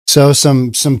So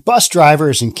some bus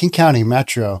drivers in King County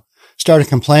Metro started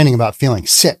complaining about feeling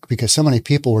sick because so many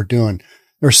people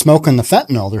they're smoking the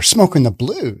fentanyl, they're smoking the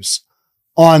blues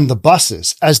on the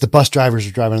buses as the bus drivers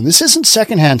are driving. And this isn't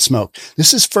secondhand smoke.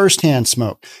 This is firsthand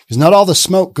smoke, because not all the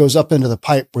smoke goes up into the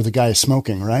pipe where the guy is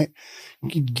smoking, right?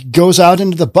 It goes out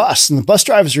into the bus, and the bus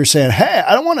drivers are saying, hey,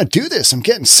 I don't want to do this. I'm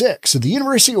getting sick. So the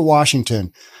University of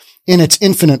Washington, in its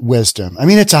infinite wisdom, I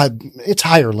mean, it's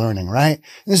higher learning, right?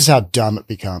 This is how dumb it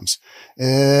becomes.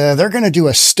 They're going to do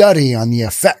a study on the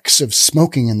effects of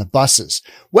smoking in the buses.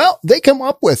 Well, they come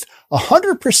up with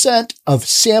 100% of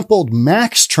sampled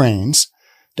MAX trains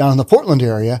down in the Portland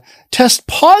area test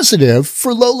positive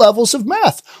for low levels of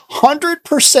meth.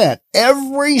 100%.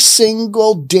 Every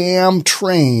single damn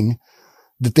train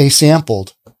that they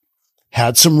sampled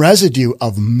had some residue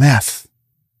of meth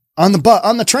on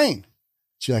the train.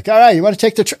 So you're like, all right, you want to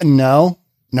take the train? No,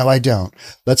 I don't.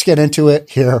 Let's get into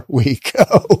it. Here we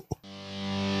go.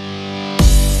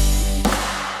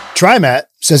 TriMet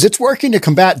says it's working to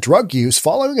combat drug use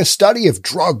following a study of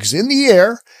drugs in the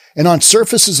air and on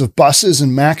surfaces of buses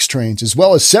and MAX trains, as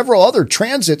well as several other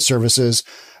transit services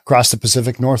across the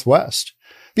Pacific Northwest.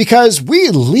 Because we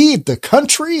lead the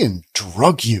country in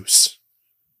drug use.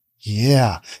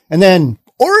 Yeah. And then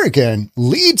Oregon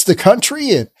leads the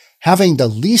country in having the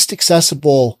least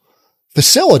accessible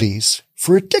facilities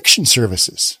for addiction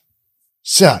services.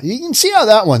 So you can see how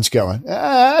that one's going.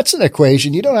 That's an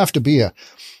equation. You don't have to be a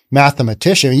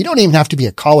mathematician. You don't even have to be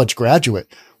a college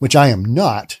graduate, which I am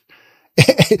not,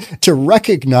 to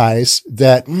recognize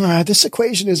that this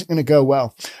equation isn't going to go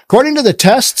well. According to the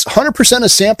tests, 100% of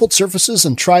sampled surfaces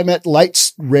and TriMet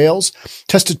light rails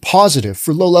tested positive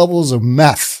for low levels of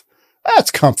meth. That's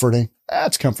comforting.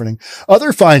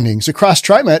 Other findings across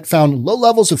TriMet found low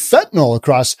levels of fentanyl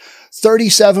across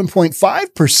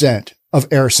 37.5% of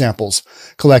air samples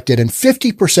collected and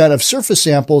 50% of surface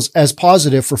samples as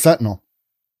positive for fentanyl.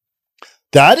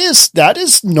 That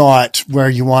is not where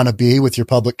you want to be with your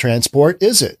public transport,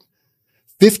 is it?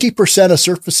 50% of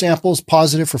surface samples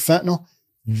positive for fentanyl.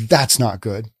 That's not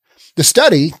good. The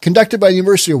study conducted by the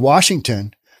University of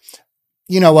Washington,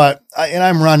 you know what?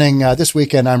 I'm running, this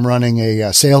weekend, I'm running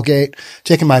a sailgate,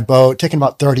 taking my boat, taking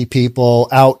about 30 people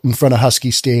out in front of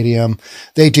Husky Stadium.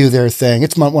 They do their thing.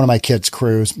 It's one of my kids'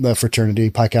 crews, the fraternity,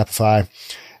 Pi Kappa Phi.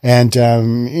 And,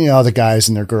 the guys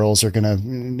and their girls are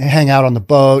going to hang out on the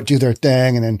boat, do their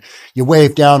thing. And then you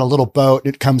wave down a little boat.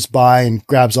 It comes by and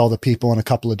grabs all the people in a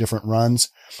couple of different runs.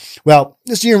 Well,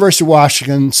 this is the University of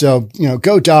Washington. So,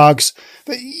 go Dogs.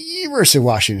 But University of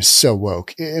Washington is so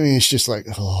woke. I mean, it's just like,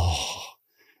 oh.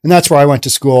 And that's where I went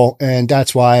to school. And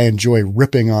that's why I enjoy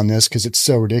ripping on this, because it's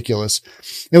so ridiculous.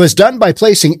 It was done by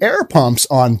placing air pumps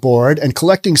on board and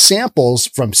collecting samples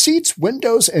from seats,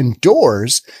 windows, and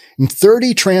doors in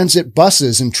 30 transit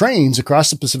buses and trains across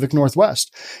the Pacific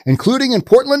Northwest, including in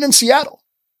Portland and Seattle.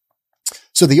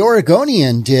 So the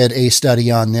Oregonian did a study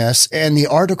on this, and the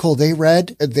article they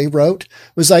wrote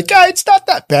was like, it's not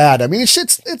that bad. I mean,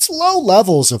 it's low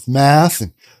levels of meth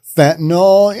and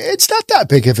fentanyl. It's not that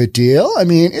big of a deal. I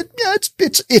mean,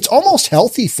 it's almost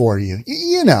healthy for you.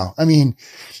 I mean,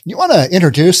 you want to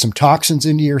introduce some toxins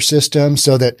into your system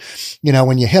so that,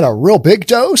 when you hit a real big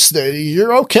dose,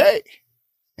 you're okay.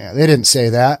 Yeah, they didn't say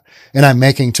that. And I'm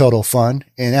making total fun.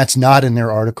 And that's not in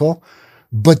their article.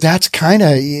 But that's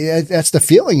that's the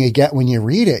feeling you get when you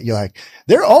read it. You're like,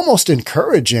 they're almost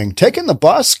encouraging taking the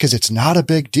bus because it's not a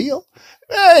big deal.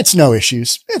 It's no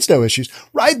issues.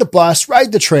 Ride the bus,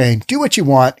 ride the train, do what you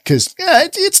want. Cause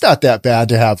it's not that bad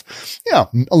to have, a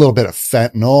little bit of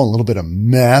fentanyl, a little bit of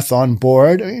meth on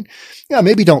board. I mean,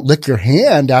 maybe don't lick your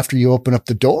hand after you open up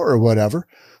the door or whatever,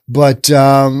 but,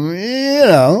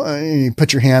 you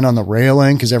put your hand on the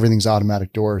railing cause everything's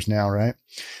automatic doors now, right?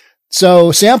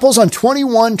 So samples on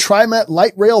 21 TriMet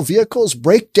light rail vehicles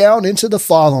break down into the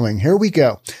following. Here we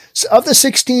go. So of the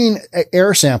 16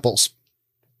 air samples,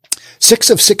 6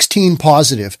 of 16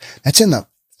 positive. That's in the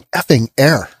effing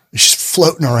air. It's just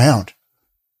floating around.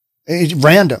 It's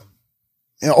random.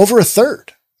 Over a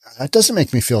third. That doesn't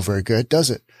make me feel very good, does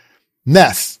it?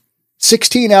 Meth.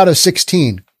 16 out of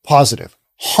 16 positive.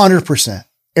 100%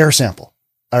 air sample.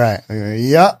 All right.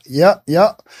 Yeah.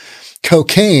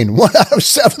 Cocaine. 1 out of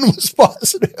 7 was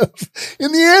positive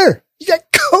in the air. You got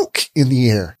coke in the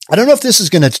air. I don't know if this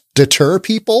is going to deter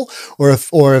people or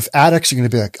if addicts are going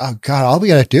to be like, oh God, all we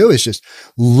got to do is just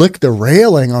lick the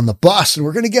railing on the bus and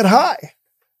we're going to get high.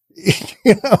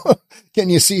 Can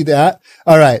you see that?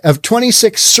 All right. Of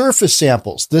 26 surface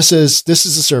samples, this is the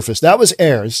surface. That was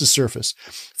air. This is surface.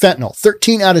 Fentanyl,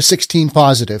 13 out of 16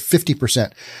 positive,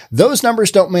 50%. Those numbers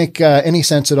don't make any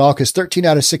sense at all because 13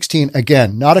 out of 16,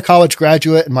 again, not a college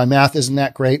graduate and my math isn't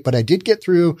that great, but I did get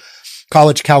through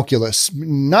college calculus,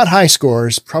 not high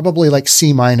scores, probably like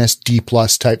C minus, D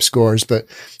plus type scores. But,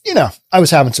 I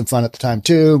was having some fun at the time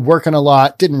too, working a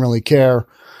lot, didn't really care.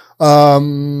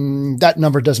 That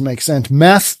number doesn't make sense.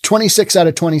 Meth, 26 out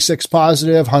of 26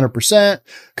 positive, 100%.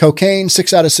 Cocaine,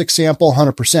 6 out of 6 sample,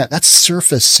 100%. That's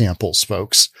surface samples,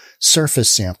 folks. Surface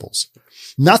samples.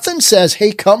 Nothing says,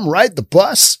 hey, come ride the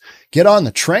bus, get on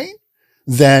the train.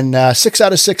 Then 6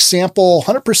 out of 6 sample,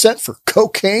 100% for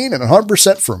cocaine and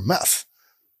 100% for meth.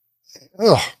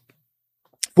 Ugh.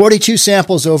 42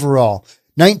 samples overall.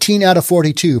 19 out of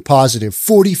 42 positive,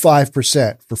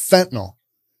 45% for fentanyl.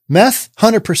 Meth,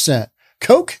 100%.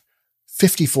 Coke,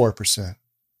 54%.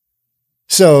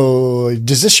 So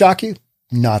does this shock you?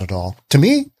 Not at all. To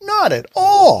me, not at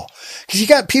all. Because you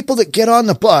got people that get on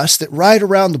the bus, that ride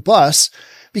around the bus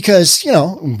because,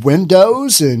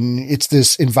 windows and it's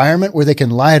this environment where they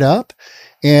can light up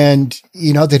and,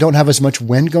 they don't have as much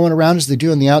wind going around as they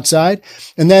do on the outside.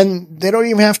 And then they don't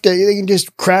even have to, they can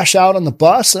just crash out on the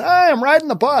bus. And, I'm riding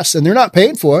the bus and they're not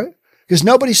paying for it. Because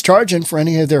nobody's charging for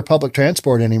any of their public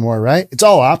transport anymore, right? It's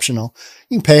all optional.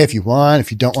 You can pay if you want,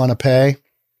 if you don't want to pay.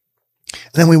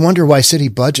 And then we wonder why city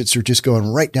budgets are just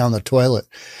going right down the toilet.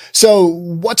 So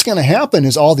what's going to happen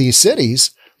is all these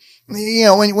cities,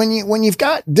 when you've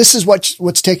got, this is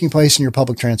what's taking place in your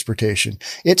public transportation.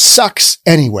 It sucks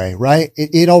anyway, right?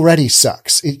 It already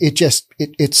sucks.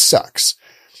 It sucks.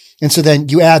 And so then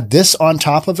you add this on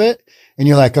top of it and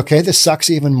you're like, okay, this sucks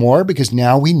even more because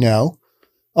now we know.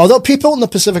 Although people in the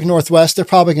Pacific Northwest, they're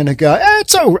probably going to go,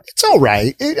 it's all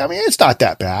right. It's not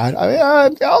that bad.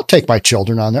 I'll take my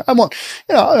children on there. I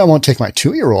won't take my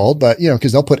 2-year-old, but,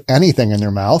 cause they'll put anything in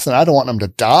their mouth and I don't want them to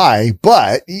die.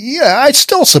 But yeah, I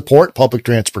still support public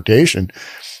transportation.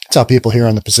 That's how people here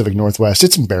in the Pacific Northwest,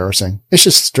 it's embarrassing. It's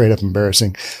just straight up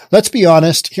embarrassing. Let's be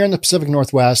honest. Here in the Pacific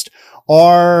Northwest,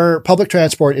 our public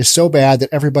transport is so bad that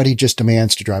everybody just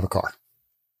demands to drive a car.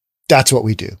 That's what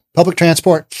we do. Public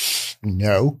transport?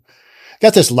 No.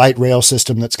 Got this light rail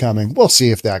system that's coming. We'll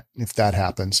see if that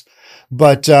happens.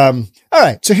 But, all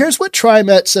right. So here's what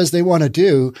TriMet says they want to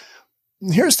do.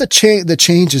 Here's the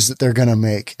changes that they're going to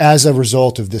make as a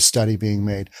result of this study being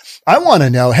made. I want to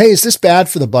know, hey, is this bad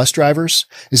for the bus drivers?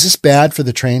 Is this bad for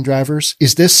the train drivers?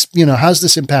 Is this, how's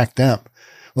this impact them?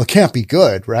 Well, it can't be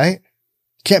good, right?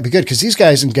 Can't be good because these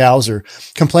guys and gals are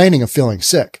complaining of feeling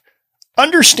sick.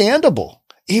 Understandable.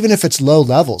 Even if it's low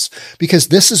levels, because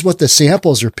this is what the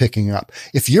samples are picking up.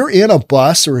 If you're in a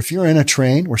bus or if you're in a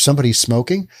train where somebody's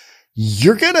smoking,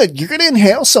 you're going to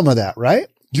inhale some of that, right?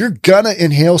 You're going to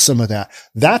inhale some of that.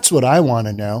 That's what I want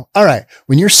to know. All right.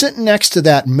 When you're sitting next to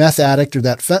that meth addict or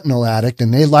that fentanyl addict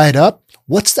and they light up,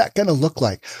 what's that going to look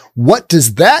like? What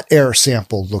does that air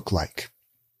sample look like?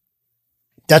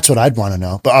 That's what I'd want to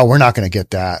know. But, we're not going to get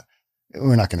that.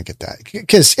 We're not going to get that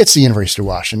because it's the University of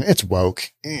Washington. It's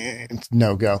woke. It's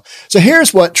no go. So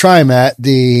here's what TriMet,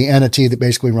 the entity that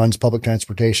basically runs public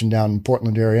transportation down in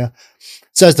Portland area,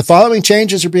 says the following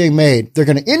changes are being made. They're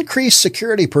going to increase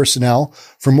security personnel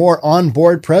for more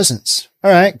onboard presence.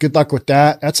 All right. Good luck with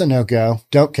that. That's a no go.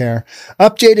 Don't care.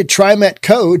 Updated TriMet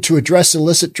code to address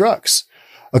illicit drugs.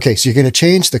 Okay. So you're going to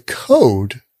change the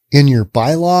code in your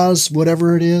bylaws,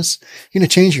 whatever it is. You're going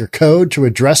to change your code to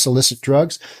address illicit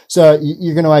drugs. So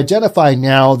you're going to identify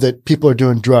now that people are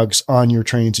doing drugs on your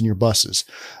trains and your buses.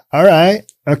 All right.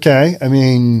 Okay.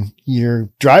 Your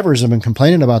drivers have been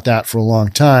complaining about that for a long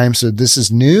time. So this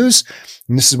is news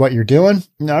and this is what you're doing.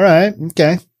 All right.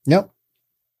 Okay. Yep.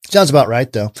 Sounds about right,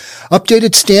 though.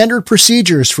 Updated standard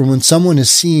procedures for when someone is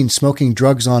seen smoking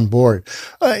drugs on board.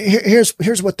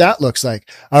 Here's what that looks like.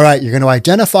 All right. You're going to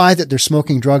identify that they're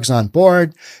smoking drugs on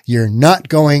board. You're not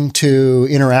going to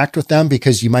interact with them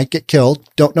because you might get killed.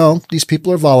 Don't know. These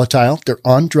people are volatile. They're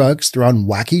on drugs. They're on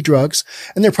wacky drugs,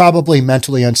 and they're probably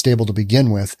mentally unstable to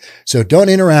begin with. So don't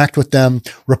interact with them.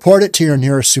 Report it to your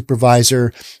nearest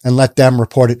supervisor and let them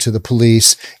report it to the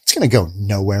police. It's going to go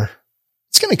nowhere.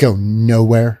 It's going to go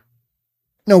nowhere.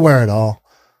 Nowhere at all.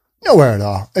 Nowhere at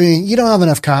all. You don't have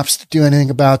enough cops to do anything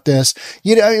about this.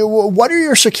 What are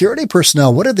your security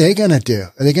personnel? What are they going to do?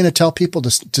 Are they going to tell people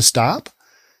to stop?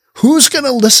 Who's going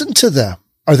to listen to them?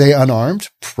 Are they unarmed?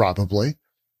 Probably.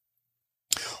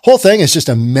 Whole thing is just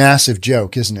a massive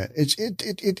joke, isn't it?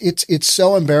 It's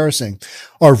so embarrassing.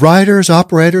 Our riders,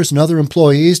 operators, and other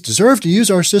employees deserve to use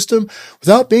our system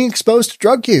without being exposed to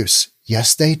drug use.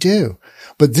 Yes, they do.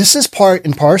 But this is part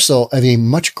and parcel of a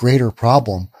much greater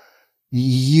problem.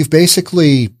 You've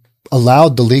basically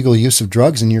allowed the legal use of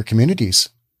drugs in your communities.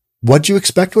 What do you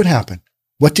expect would happen?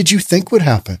 What did you think would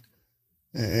happen?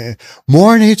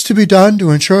 More needs to be done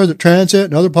to ensure that transit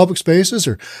and other public spaces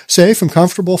are safe and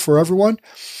comfortable for everyone.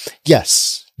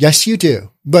 Yes, you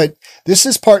do. But this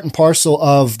is part and parcel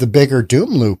of the bigger doom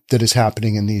loop that is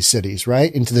happening in these cities,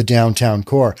 right? Into the downtown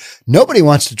core. Nobody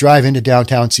wants to drive into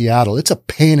downtown Seattle. It's a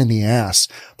pain in the ass.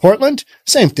 Portland,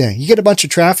 same thing. You get a bunch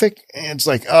of traffic and it's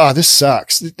like, oh, this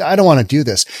sucks. I don't want to do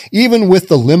this. Even with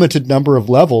the limited number of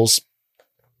levels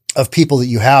of people that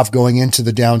you have going into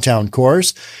the downtown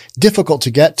cores, difficult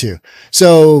to get to.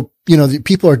 So, the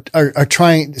people are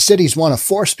trying, cities want to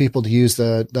force people to use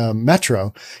the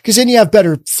metro because then you have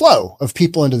better flow of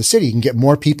people into the city. You can get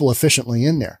more people efficiently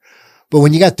in there. But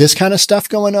when you got this kind of stuff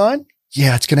going on,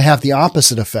 yeah, it's going to have the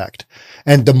opposite effect.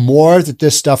 And the more that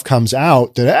this stuff comes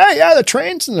out that, hey, yeah, the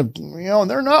trains and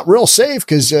they're not real safe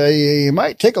because you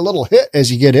might take a little hit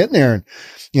as you get in there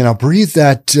and, breathe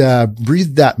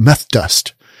that meth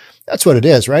dust. That's what it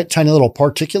is, right? Tiny little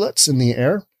particulates in the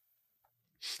air.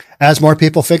 As more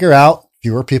people figure out,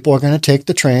 fewer people are going to take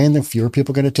the train, the fewer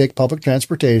people are going to take public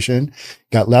transportation,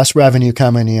 got less revenue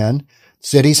coming in.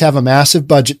 Cities have a massive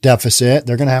budget deficit.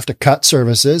 They're going to have to cut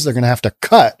services. They're going to have to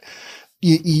cut,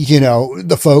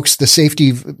 the folks, the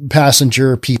safety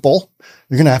passenger people.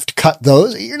 You're going to have to cut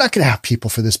those. You're not going to have people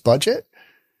for this budget.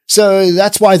 So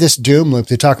that's why this doom loop,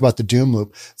 they talk about the doom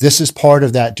loop. This is part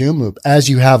of that doom loop. As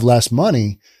you have less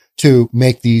money to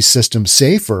make these systems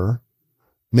safer,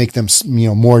 make them,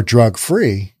 more drug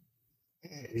free,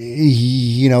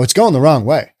 it's going the wrong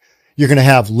way. You're going to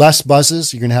have less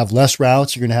buses. You're going to have less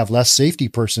routes. You're going to have less safety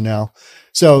personnel.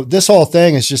 So this whole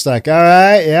thing is just like, all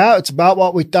right, yeah, it's about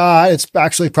what we thought. It's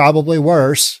actually probably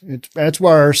worse. It's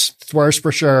worse. It's worse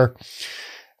for sure.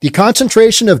 The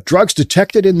concentration of drugs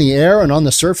detected in the air and on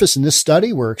the surface in this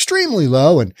study were extremely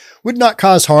low and would not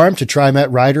cause harm to TriMet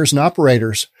riders and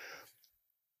operators.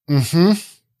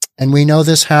 And we know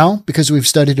this how? Because we've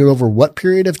studied it over what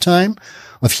period of time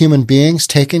of human beings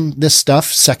taking this stuff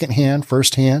secondhand,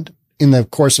 firsthand in the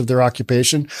course of their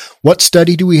occupation. What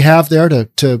study do we have there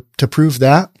to prove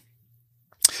that?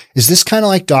 Is this kind of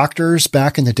like doctors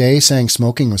back in the day saying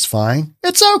smoking was fine?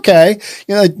 It's okay.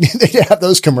 They have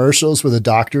those commercials where the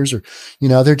doctors are,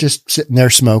 they're just sitting there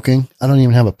smoking. I don't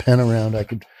even have a pen around I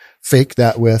could fake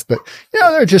that with, but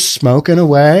they're just smoking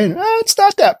away. And, it's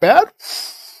not that bad.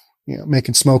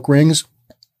 Making smoke rings.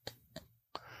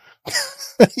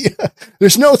 Yeah.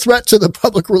 There's no threat to the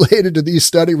public related to these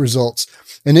study results.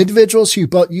 And individuals who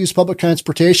use public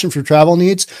transportation for travel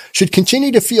needs should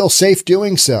continue to feel safe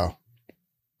doing so.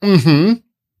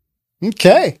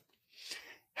 Okay.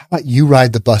 How about you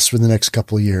ride the bus for the next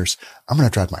couple of years? I'm going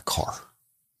to drive my car.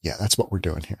 Yeah, that's what we're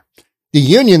doing here. The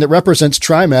union that represents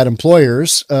TriMet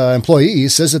employees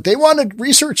says that they wanted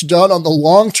research done on the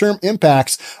long-term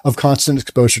impacts of constant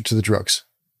exposure to the drugs.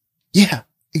 Yeah,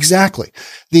 exactly.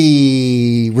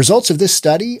 The results of this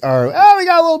study are, we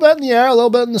got a little bit in the air, a little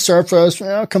bit in the surface,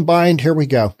 combined. Here we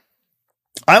go.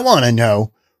 I want to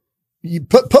know, you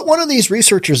put one of these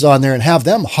researchers on there and have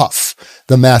them huff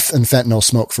the meth and fentanyl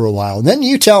smoke for a while. And then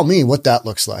you tell me what that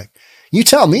looks like. You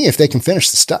tell me if they can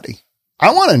finish the study.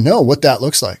 I want to know what that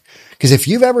looks like. Because if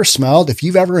you've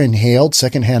ever inhaled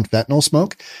secondhand fentanyl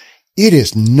smoke, it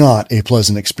is not a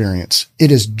pleasant experience.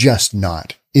 It is just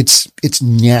not. It's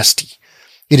nasty.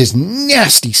 It is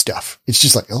nasty stuff. It's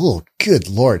just like, oh, good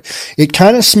Lord. It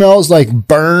kind of smells like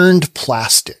burned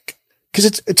plastic because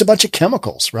it's a bunch of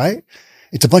chemicals, right?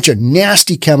 It's a bunch of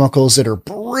nasty chemicals that are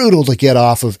brutal to get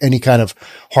off of any kind of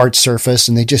hard surface,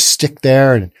 and they just stick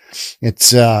there, and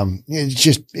it's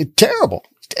terrible.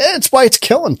 It's why it's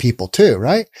killing people too,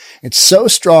 right? It's so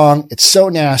strong. It's so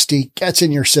nasty, gets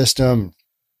in your system,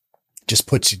 just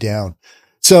puts you down.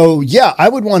 So yeah, I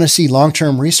would want to see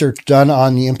long-term research done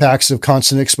on the impacts of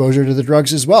constant exposure to the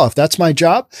drugs as well. If that's my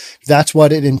job, if that's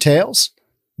what it entails,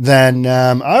 then,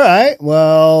 all right,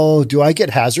 well, do I get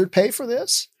hazard pay for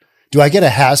this? Do I get a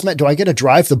hazmat? Do I get to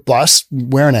drive the bus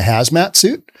wearing a hazmat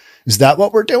suit? Is that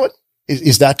what we're doing?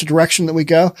 Is that the direction that we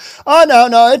go? Oh, no,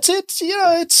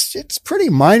 it's pretty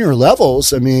minor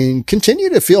levels. I mean, continue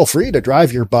to feel free to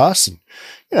drive your bus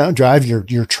and, drive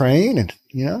your train and,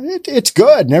 it's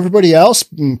good. And everybody else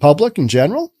in public in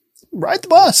general, ride the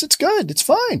bus. It's good. It's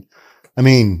fine. I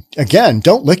mean, again,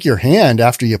 don't lick your hand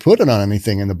after you put it on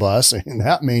anything in the bus, and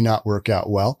that may not work out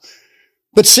well.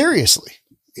 But seriously,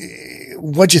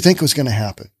 what'd you think was going to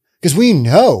happen? Because we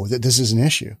know that this is an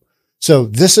issue. So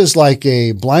this is like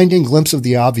a blinding glimpse of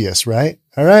the obvious, right?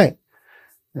 All right.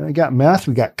 We got meth,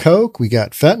 we got coke, we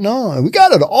got fentanyl, and we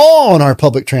got it all on our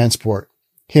public transport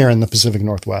here in the Pacific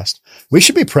Northwest. We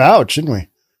should be proud, shouldn't we?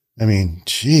 I mean,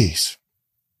 geez.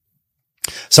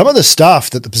 Some of the stuff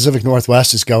that the Pacific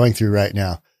Northwest is going through right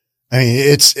now, I mean,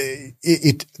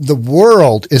 the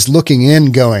world is looking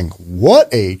in going, what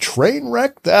a train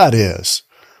wreck that is.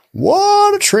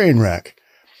 What a train wreck.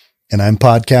 And I'm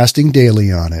podcasting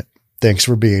daily on it. Thanks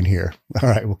for being here. All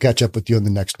right. We'll catch up with you in the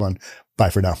next one. Bye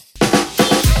for now.